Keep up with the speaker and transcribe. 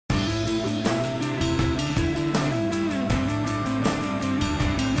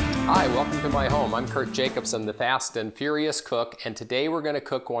Hi, welcome to my home. I'm Kurt Jacobson, the Fast and Furious Cook, and today we're going to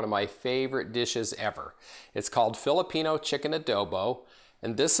cook one of my favorite dishes ever. It's called Filipino chicken adobo,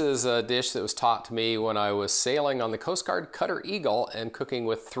 and this is a dish that was taught to me when I was sailing on the Coast Guard Cutter Eagle and cooking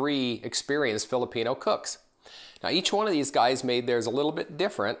with 3 experienced Filipino cooks. Now each one of these guys made theirs a little bit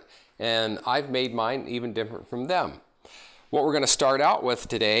different, and I've made mine even different from them. What we're going to start out with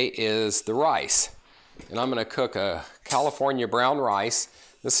today is the rice, and I'm going to cook a California brown rice.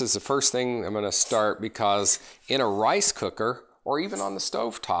 This is the first thing I'm going to start because in a rice cooker or even on the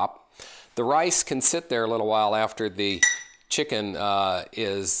stove top, the rice can sit there a little while after the chicken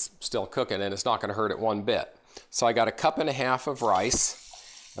is still cooking, and it's not going to hurt it one bit. So I got 1.5 cups of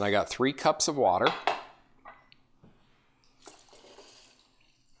rice, and I got 3 cups of water.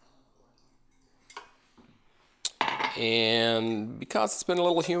 And because it's been a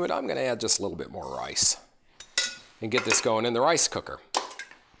little humid, I'm going to add just a little bit more rice and get this going in the rice cooker.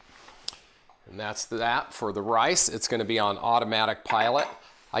 And that's that for the rice. It's going to be on automatic pilot.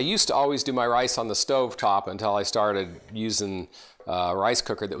 I used to always do my rice on the stove top until I started using a rice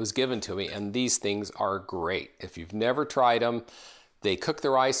cooker that was given to me, and these things are great. If you've never tried them, they cook the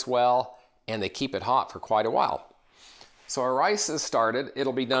rice well and they keep it hot for quite a while. So our rice is started.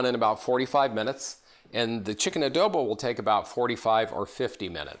 It'll be done in about 45 minutes, and the chicken adobo will take about 45 or 50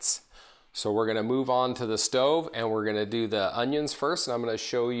 minutes. So we're going to move on to the stove, and we're going to do the onions first, and I'm going to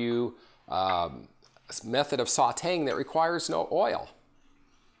show you a method of sauteing that requires no oil.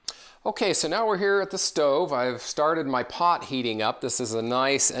 Okay, so now we're here at the stove. I've started my pot heating up. This is a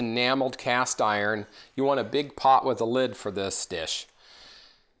nice enameled cast iron. You want a big pot with a lid for this dish.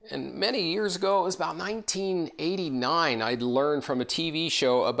 And many years ago, it was about 1989, I'd learned from a TV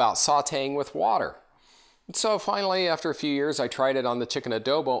show about sauteing with water. And so finally, after a few years, I tried it on the chicken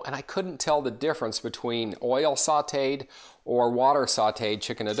adobo, and I couldn't tell the difference between oil sauteed or water sauteed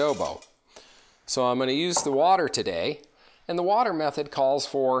chicken adobo. So I'm going to use the water today, and the water method calls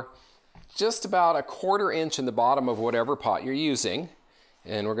for just about 1/4 inch in the bottom of whatever pot you're using.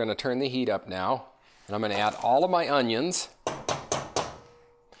 And we're going to turn the heat up now, and I'm going to add all of my onions.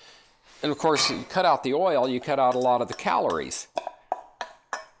 And of course, you cut out the oil, you cut out a lot of the calories.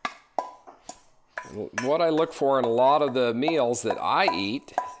 What I look for in a lot of the meals that I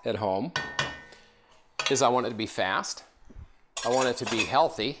eat at home is I want it to be fast, I want it to be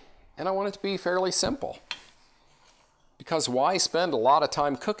healthy, and I want it to be fairly simple. Because why spend a lot of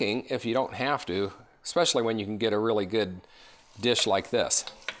time cooking if you don't have to, especially when you can get a really good dish like this.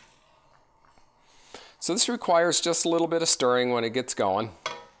 So this requires just a little bit of stirring when it gets going.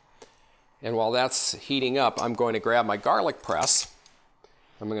 And while that's heating up, I'm going to grab my garlic press.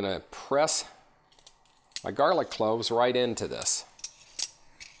 I'm going to press my garlic cloves right into this.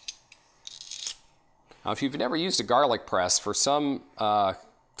 Now, if you've never used a garlic press, for some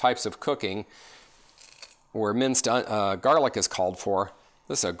types of cooking where minced garlic is called for,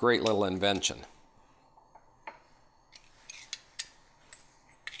 this is a great little invention.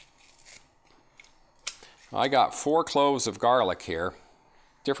 I got 4 cloves of garlic here,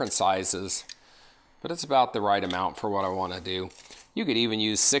 different sizes, but it's about the right amount for what I want to do. You could even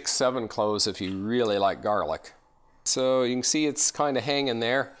use 6, 7 cloves if you really like garlic. So you can see it's kind of hanging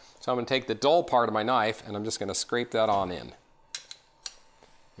there. So I'm going to take the dull part of my knife, and I'm just going to scrape that on in.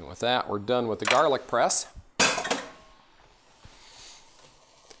 And with that, we're done with the garlic press.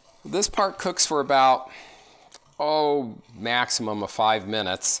 This part cooks for about, maximum of 5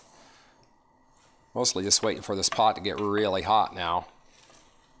 minutes. Mostly just waiting for this pot to get really hot now.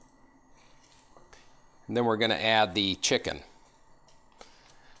 And then we're going to add the chicken.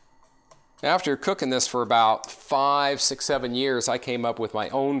 After cooking this for about 5, 6, 7 years, I came up with my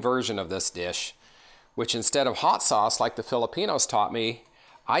own version of this dish, which instead of hot sauce like the Filipinos taught me,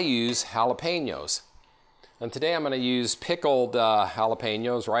 I use jalapenos. And today I'm going to use pickled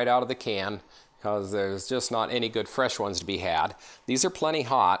jalapenos right out of the can, because there's just not any good fresh ones to be had. These are plenty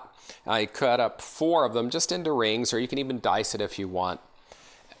hot. I cut up 4 of them just into rings, or you can even dice it if you want.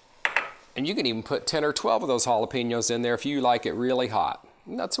 And you can even put 10 or 12 of those jalapenos in there if you like it really hot.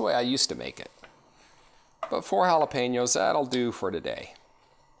 And that's the way I used to make it. But 4 jalapenos, that'll do for today.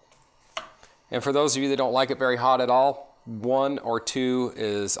 And for those of you that don't like it very hot at all, 1 or 2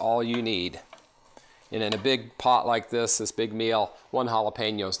 is all you need. And in a big pot like this big meal, 1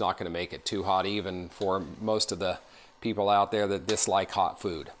 jalapeno is not going to make it too hot, even for most of the people out there that dislike hot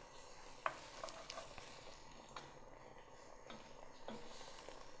food.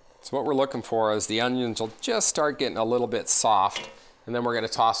 So what we're looking for is the onions will just start getting a little bit soft, and then we're going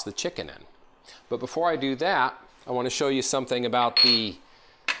to toss the chicken in. But before I do that, I want to show you something about the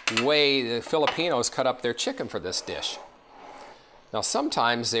way the Filipinos cut up their chicken for this dish. Now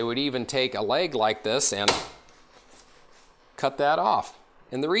sometimes they would even take a leg like this and cut that off.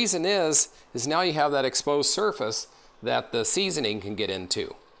 And the reason is now you have that exposed surface that the seasoning can get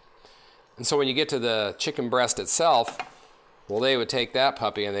into. And so when you get to the chicken breast itself, well, they would take that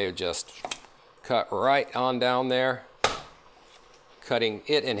puppy and they would just cut right on down there, cutting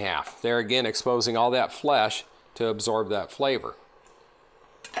it in half. There again, exposing all that flesh to absorb that flavor.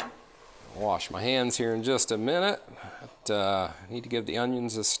 I'll wash my hands here in just a minute. I need to give the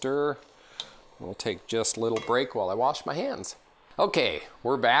onions a stir. We'll take just a little break while I wash my hands. Okay,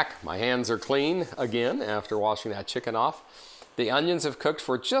 we're back. My hands are clean again after washing that chicken off. The onions have cooked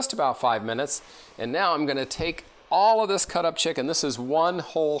for just about 5 minutes, and now I'm going to take all of this cut up chicken. This is one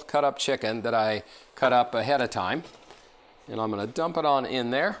whole cut up chicken that I cut up ahead of time, and I'm going to dump it on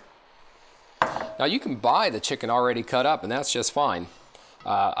in there. Now you can buy the chicken already cut up, and that's just fine.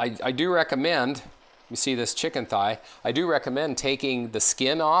 I do recommend, you see this chicken thigh, I do recommend taking the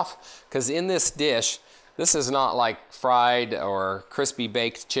skin off, because in this dish, this is not like fried or crispy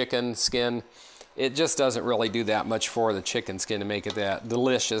baked chicken skin. It just doesn't really do that much for the chicken skin to make it that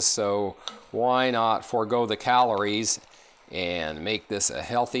delicious, so why not forego the calories and make this a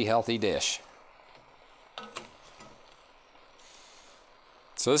healthy, healthy dish.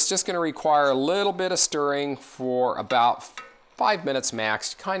 So it's just going to require a little bit of stirring for about 5 minutes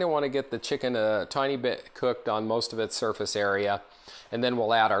max. You kind of want to get the chicken a tiny bit cooked on most of its surface area, and then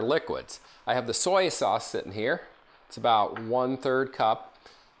we'll add our liquids. I have the soy sauce sitting here. It's about 1/3 cup.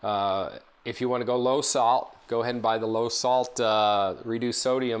 If you want to go low salt, go ahead and buy the low salt reduced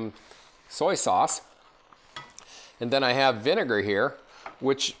sodium soy sauce. And then I have vinegar here,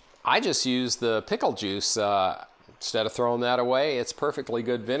 which I just use the pickle juice. Instead of throwing that away, it's perfectly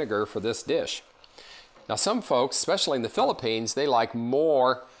good vinegar for this dish. Now some folks, especially in the Philippines, they like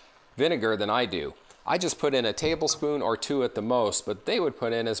more vinegar than I do. I just put in a tablespoon or 2 at the most, but they would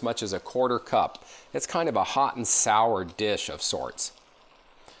put in as much as a 1/4 cup. It's kind of a hot and sour dish of sorts.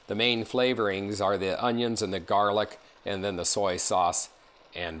 The main flavorings are the onions and the garlic, and then the soy sauce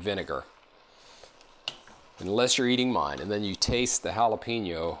and vinegar. Unless you're eating mine, and then you taste the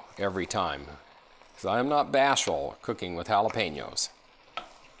jalapeno every time. Because I'm not bashful cooking with jalapenos.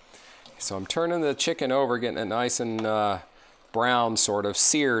 So I'm turning the chicken over, getting it nice and brown, sort of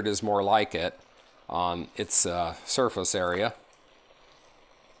seared is more like it, on its surface area.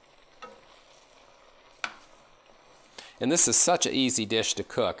 And this is such an easy dish to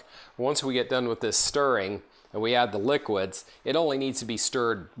cook. Once we get done with this stirring and we add the liquids, it only needs to be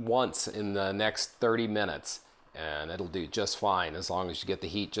stirred once in the next 30 minutes. And it'll do just fine as long as you get the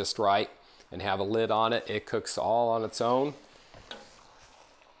heat just right and have a lid on it. It cooks all on its own.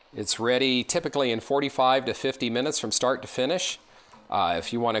 It's ready typically in 45 to 50 minutes from start to finish.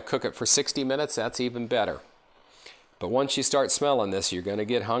 If you want to cook it for 60 minutes, that's even better. But once you start smelling this, you're going to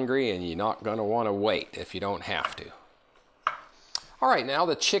get hungry, and you're not going to want to wait if you don't have to. All right, now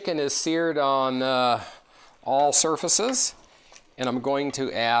the chicken is seared on all surfaces, and I'm going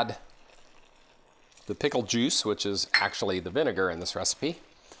to add the pickle juice, which is actually the vinegar in this recipe.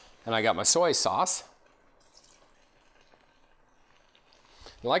 And I got my soy sauce.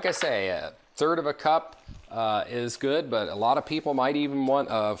 Like I say, 1/3 cup is good, but a lot of people might even want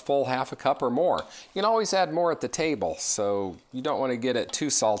a full 1/2 cup or more. You can always add more at the table, so you don't want to get it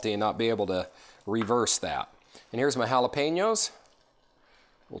too salty and not be able to reverse that. And here's my jalapenos.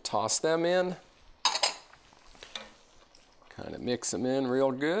 We'll toss them in. Kind of mix them in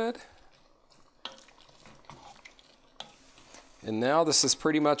real good. And now this is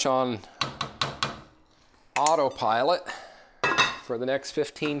pretty much on autopilot for the next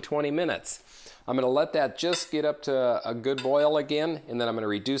 15-20 minutes. I'm going to let that just get up to a good boil again, and then I'm going to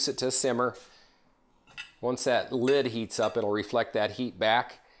reduce it to a simmer. Once that lid heats up, it'll reflect that heat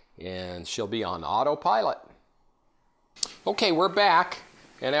back, and she'll be on autopilot. Okay, we're back,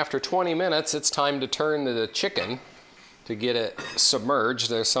 and after 20 minutes, it's time to turn the chicken to get it submerged.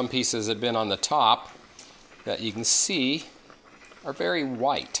 There's some pieces that have been on the top that you can see are very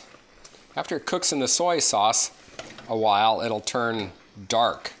white. After it cooks in the soy sauce a while, it'll turn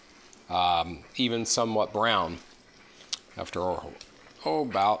dark, even somewhat brown after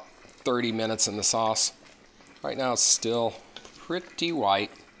about 30 minutes in the sauce. Right now it's still pretty white.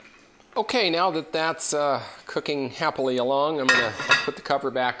 Okay, now that that's cooking happily along, I'm going to put the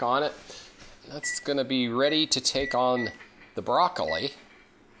cover back on it. That's going to be ready to take on the broccoli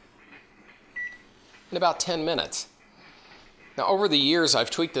in about 10 minutes. Now, over the years, I've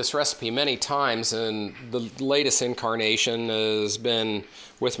tweaked this recipe many times, and the latest incarnation has been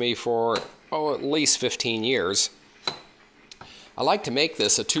with me for, at least 15 years. I like to make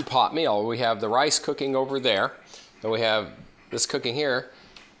this a 2-pot meal. We have the rice cooking over there, and we have this cooking here.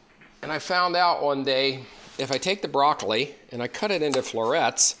 And I found out one day, if I take the broccoli and I cut it into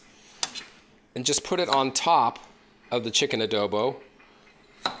florets and just put it on top of the chicken adobo,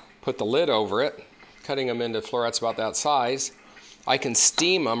 put the lid over it, cutting them into florets about that size, I can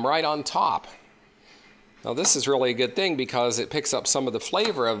steam them right on top. Now this is really a good thing because it picks up some of the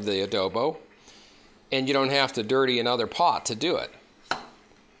flavor of the adobo and you don't have to dirty another pot to do it.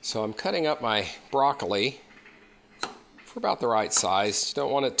 So I'm cutting up my broccoli for about the right size. You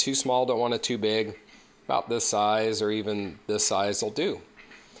don't want it too small, don't want it too big. About this size or even this size will do.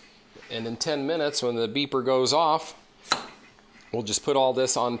 And in 10 minutes when the beeper goes off, we'll just put all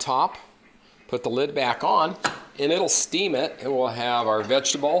this on top, put the lid back on, and it'll steam it, and we'll have our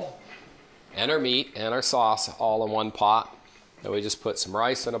vegetable and our meat and our sauce all in one pot. And we just put some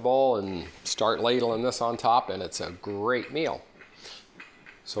rice in a bowl and start ladling this on top, and it's a great meal.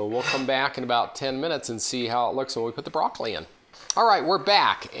 So we'll come back in about 10 minutes and see how it looks when we put the broccoli in. All right, we're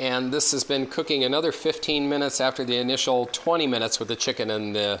back, and this has been cooking another 15 minutes after the initial 20 minutes with the chicken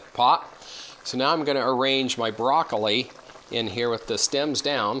in the pot. So now I'm going to arrange my broccoli in here with the stems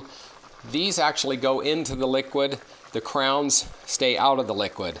down. These actually go into the liquid. The crowns stay out of the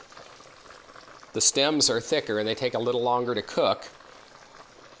liquid. The stems are thicker and they take a little longer to cook.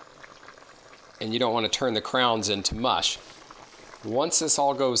 And you don't want to turn the crowns into mush. Once this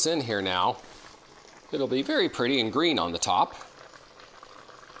all goes in here now, it'll be very pretty and green on the top.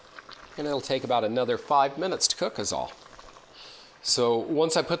 And it'll take about another 5 minutes to cook is all. So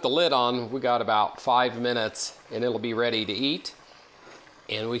once I put the lid on, we got about 5 minutes and it'll be ready to eat.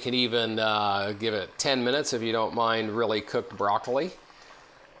 And we can even give it 10 minutes if you don't mind really cooked broccoli.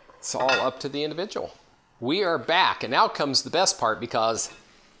 It's all up to the individual. We are back, and now comes the best part because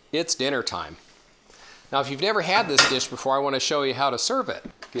it's dinner time. Now, if you've never had this dish before, I want to show you how to serve it.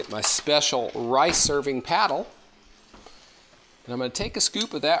 Get my special rice serving paddle. And I'm going to take a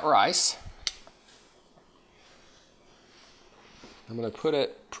scoop of that rice. I'm going to put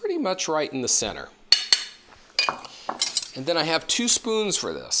it pretty much right in the center. And then I have 2 spoons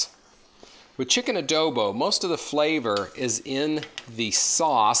for this. With chicken adobo, most of the flavor is in the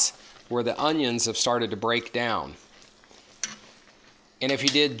sauce where the onions have started to break down. And if you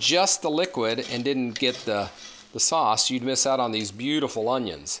did just the liquid and didn't get the sauce, you'd miss out on these beautiful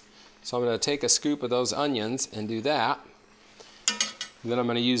onions. So I'm going to take a scoop of those onions and do that. And then I'm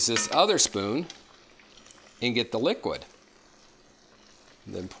going to use this other spoon and get the liquid.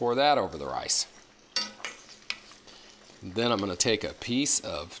 And then pour that over the rice. Then I'm going to take a piece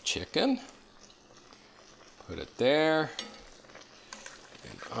of chicken, put it there,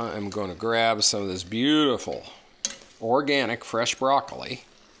 and I'm going to grab some of this beautiful organic fresh broccoli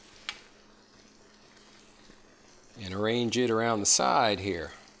and arrange it around the side here.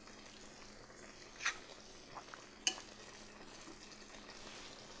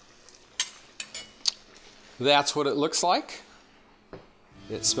 That's what it looks like.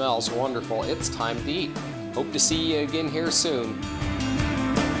 It smells wonderful. It's time to eat. Hope to see you again here soon.